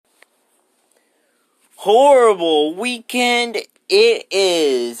horrible weekend it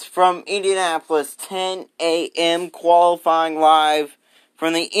is from Indianapolis. 10 a.m. qualifying live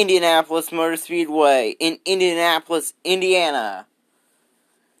from the Indianapolis Motor Speedway in Indianapolis, Indiana.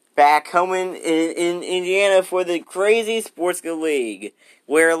 Back home in Indiana for the Crazy Sportscar League.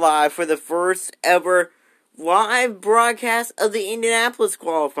 We're live for the first ever live broadcast of the Indianapolis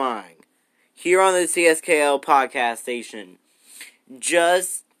qualifying here on the CSKL podcast station.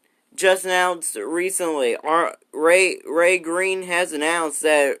 Just announced recently, Ray Green has announced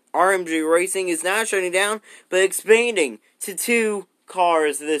that RMG Racing is not shutting down, but expanding to 2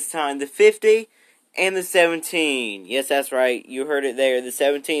 cars this time, the 50 and the 17. Yes, that's right, you heard it there. The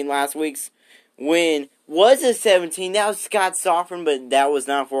 17, last week's win was a 17. That was Scott Sofren, but that was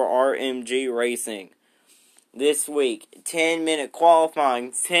not for RMG Racing. This week, 10-minute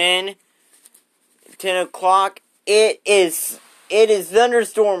qualifying, 10 o'clock, it is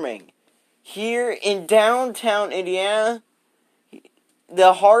thunderstorming here in downtown Indiana,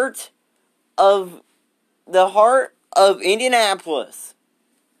 the heart of Indianapolis.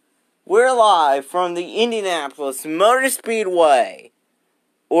 We're live from the Indianapolis Motor Speedway,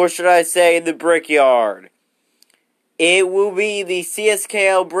 or should I say the Brickyard. It will be the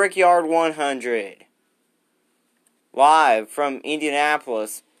CSKL Brickyard 100. Live from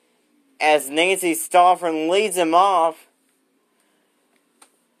Indianapolis as Nancy Stoffern leads them off.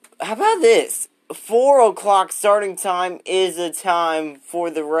 How about this? 4 o'clock starting time is the time for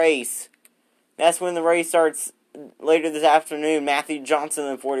the race. That's when the race starts later this afternoon. Matthew Johnson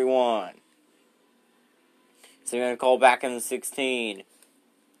in 41. So you're going to call back in the 16.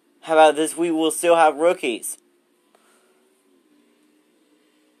 How about this? We will still have rookies.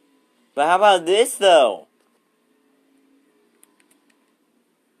 But how about this, though?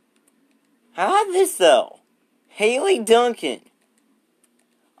 Haley Duncan.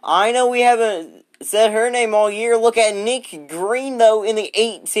 I know we haven't said her name all year. Look at Nick Green, though, in the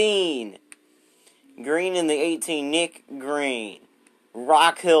 18. Nick Green.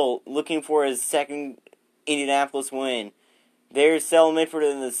 Rock Hill looking for his second Indianapolis win. There's Sel Mitford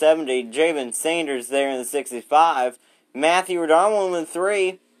in the 70. Javen Sanders there in the 65. Matthew O'Donnell in the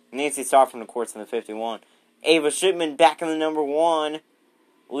 3. Nancy Stoffern, of course, in the 51. Ava Shipman back in the number 1.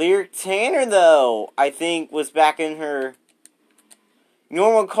 Lyric Tanner, though, I think was back in her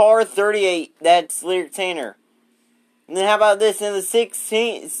normal car, 38. That's Lyric Tanner. And then how about this in the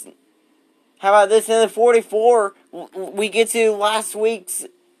 16? How about this in the 44? We get to last week's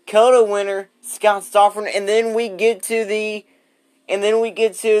COTA winner, Scott Stoffern, and then we get to the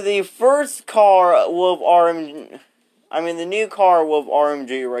first car of the new car of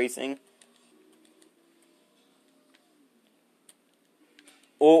RMG Racing.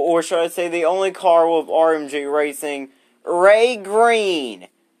 Or should I say the only car of RMG Racing, Ray Green,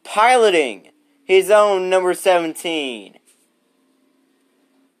 piloting his own number 17.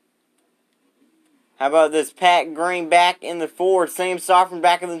 How about this? Pat Green back in the 4, Sam Stoffern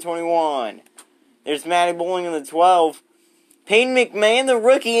back in the 21. There's Matty Bowling in the 12. Peyton McMahon, the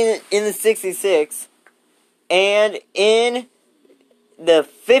rookie, in the 66. And in the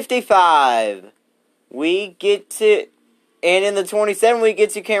 55, and in the 27, we get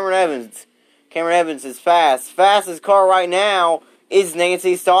to Cameron Evans. Cameron Evans is fast. Fastest car right now is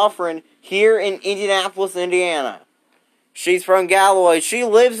Nancy Stoffern here in Indianapolis, Indiana. She's from Galloway. She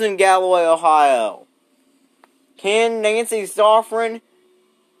lives in Galloway, Ohio. Can Nancy Stoffern,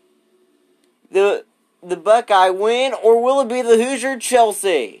 the Buckeye, win, or will it be the Hoosier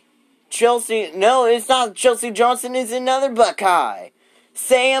Chelsea? No, it's not Chelsea Johnson. It's another Buckeye.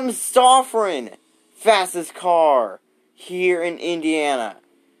 Sam Stoffern, fastest car here in Indiana.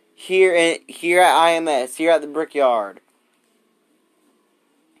 Here at IMS, here at the Brickyard.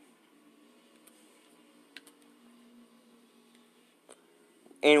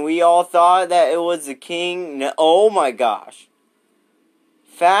 And we all thought that it was the King. No, oh my gosh.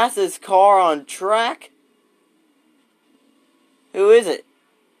 Fastest car on track? Who is it?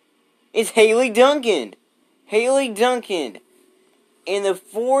 It's Haley Duncan. Haley Duncan in the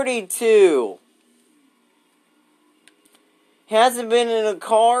 42. Hasn't been in a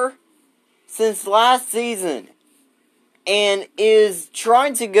car since last season. And is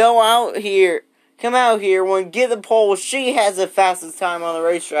trying to come out here when get the pole. She has the fastest time on the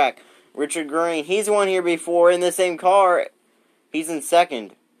racetrack. Richard Green, he's won here before in the same car. He's in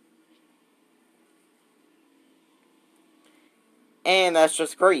second. And that's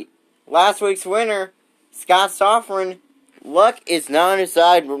just great. Last week's winner, Scott Stoffern, luck is not on his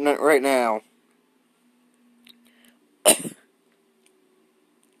side right now.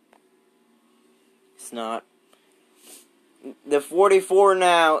 It's not. The 44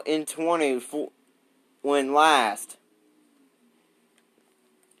 now in 20. win last.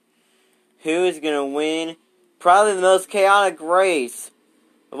 Who is going to win? Probably the most chaotic race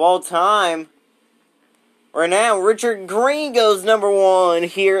of all time. Right now, Richard Green goes number 1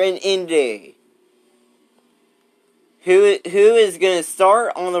 here in Indy. Who is going to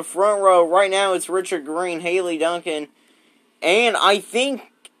start on the front row? Right now, it's Richard Green, Haley Duncan, and I think...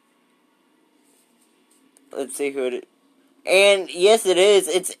 Let's see who it is. And yes, it is.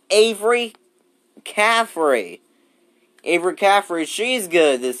 It's Avery Caffrey. Avery Caffrey, she's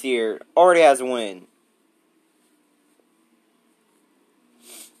good this year. Already has a win.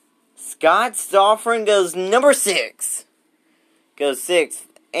 Scott Stoffren goes number 6. Goes 6th.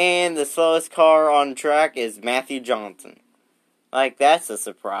 And the slowest car on track is Matthew Johnson. Like, that's a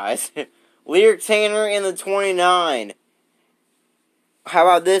surprise. Lyric Tanner in the 29. How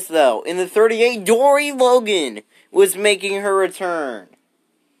about this, though? In the 38, Dory Logan was making her return.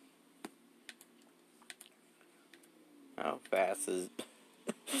 How fast is...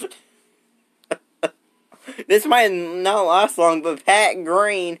 This might not last long, but Pat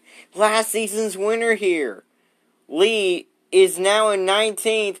Green, last season's winner here. Lee is now in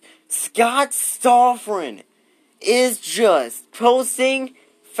 19th. Scott Stoffren is just posting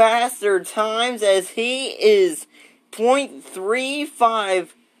faster times as he is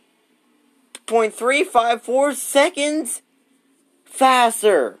 0.354 seconds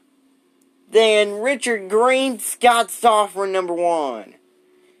faster than Richard Green. Scott Stoffren, number 1.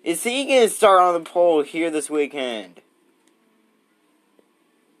 Is he going to start on the pole here this weekend?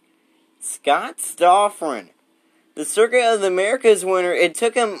 Scott Stoffren, the Circuit of the Americas winner. It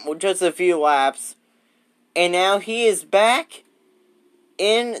took him just a few laps, and now he is back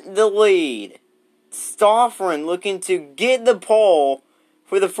in the lead. Stoffren looking to get the pole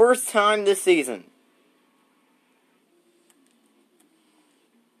for the first time this season.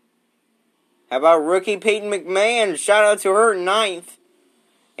 How about rookie Peyton McMahon? Shout out to her, 9th.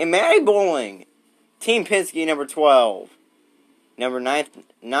 And Maddie Bowling, Team Penske, number 12. Number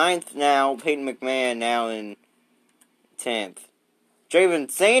 9th now, Peyton McMahon now in 10th. Draven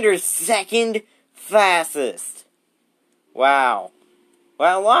Sanders, 2nd fastest. Wow.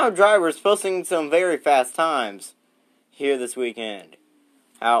 Well, a lot of drivers posting some very fast times here this weekend.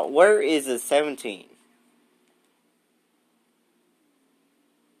 Where is the 17?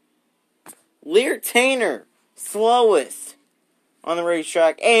 Lyric Tanner, slowest on the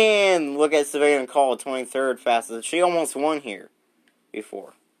racetrack. And look at Savannah Call, 23rd fastest. She almost won here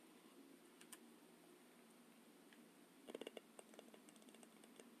before.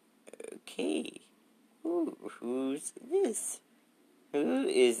 Okay. Ooh, who's this? Who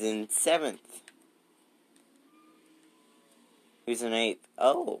is in 7th? Who's in 8th?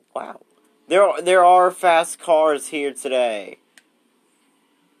 Oh, wow. There are fast cars here today.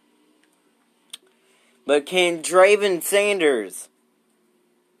 But can Draven Sanders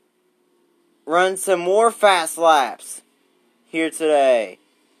run some more fast laps here today?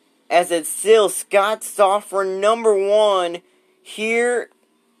 As it's still Scott Stoffren, number 1 here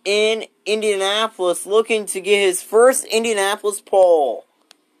in Indianapolis, looking to get his first Indianapolis pole.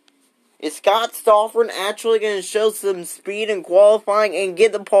 Is Scott Stoffren actually going to show some speed in qualifying and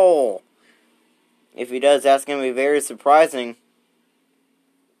get the pole? If he does, that's going to be very surprising.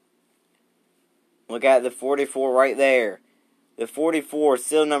 Look at the 44 right there. The 44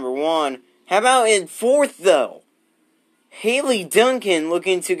 still number 1. How about in 4th, though? Haley Duncan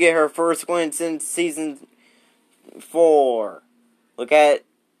looking to get her first win since season 4. Look at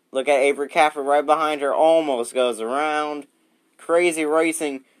Avery Caffrey right behind her. Almost goes around. Crazy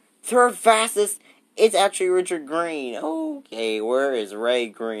racing. 3rd fastest. It's actually Richard Green. Okay, where is Ray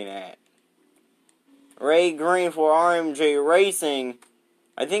Green at? Ray Green for RMJ Racing.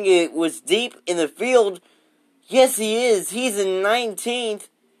 I think it was deep in the field. Yes, he is. He's in 19th.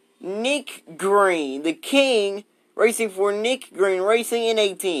 Nick Green, the king, racing for Nick Green Racing in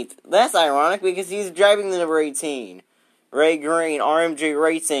 18th. That's ironic because he's driving the number 18. Ray Green, RMJ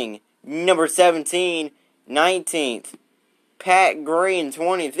Racing, number 17, 19th. Pat Green,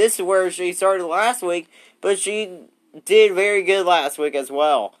 20th. This is where she started last week, but she did very good last week as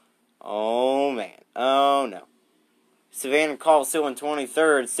well. Oh, man. Oh, no. Savannah Call still in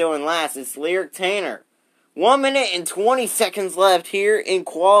 23rd. Still in last. It's Lyric Tanner. 1 minute and 20 seconds left here in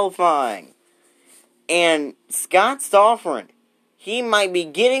qualifying. And Scott Stoffren, he might be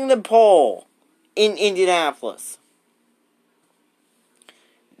getting the pole in Indianapolis.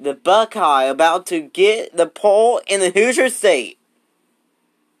 The Buckeye about to get the pole in the Hoosier State.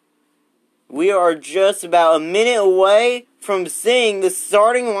 We are just about a minute away from seeing the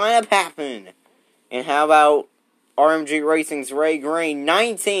starting lineup happen. And how about RMG Racing's Ray Green,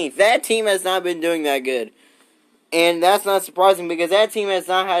 19th. That team has not been doing that good. And that's not surprising because that team has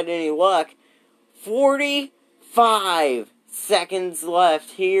not had any luck. 45 seconds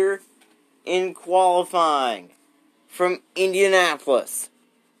left here in qualifying from Indianapolis.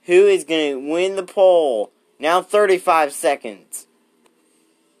 Who is going to win the pole? Now 35 seconds.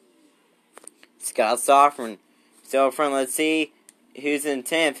 Scott Sofrin. So, let's see who's in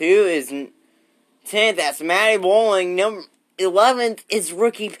 10th. Who is in 10th? That's Matty Bowling. 11th is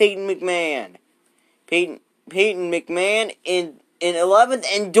rookie Peyton McMahon. Peyton McMahon in 11th.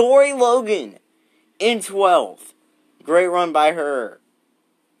 And Dory Logan in 12th. Great run by her.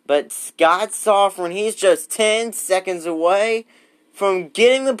 But Scott Sofrin, he's just 10 seconds away from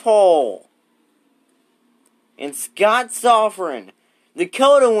getting the pole. And Scott Sofrin, the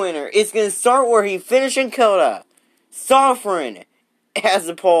COTA winner, is going to start where he finished in COTA. Sofrin has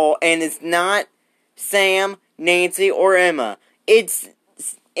the pole, and it's not Sam, Nancy, or Emma. It's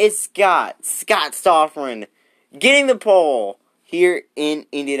Scott Sofrin getting the pole here in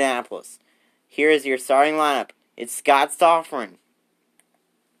Indianapolis. Here is your starting lineup. It's Scott Sofrin,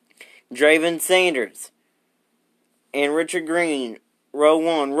 Draven Sanders, and Richard Green, row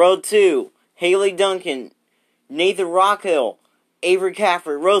 1. Row 2, Haley Duncan, Nathan Rockhill, Avery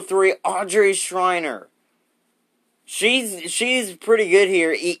Caffrey. Row 3, Audrey Schreiner. She's pretty good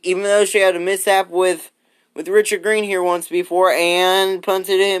here, even though she had a mishap with Richard Green here once before and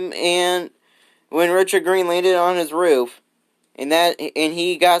punted him, and when Richard Green landed on his roof, and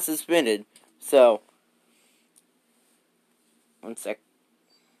he got suspended. So, one sec.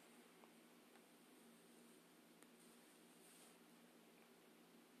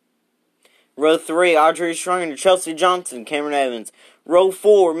 Row 3, Audrey Schreiner, Chelsea Johnson, Cameron Evans. Row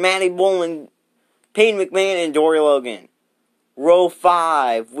 4, Matty Bowling, Peyton McMahon, and Dory Logan. Row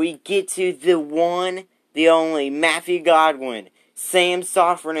 5, we get to the one, the only, Matthew Godwin, Sam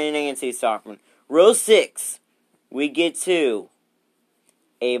Sofrin, and Nancy Sofrin. Row 6, we get to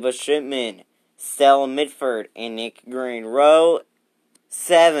Ava Shipman, Stella Mitford, and Nick Green. Row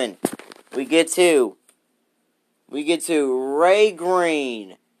 7, we get to Ray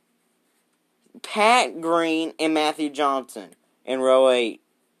Green, Pat Green, and Matthew Johnson. In row 8,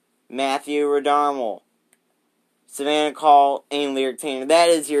 Matthew Radarmel, Savannah Call, and Lyric Tanner. That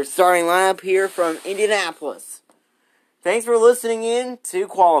is your starting lineup here from Indianapolis. Thanks for listening in to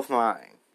Qualifying.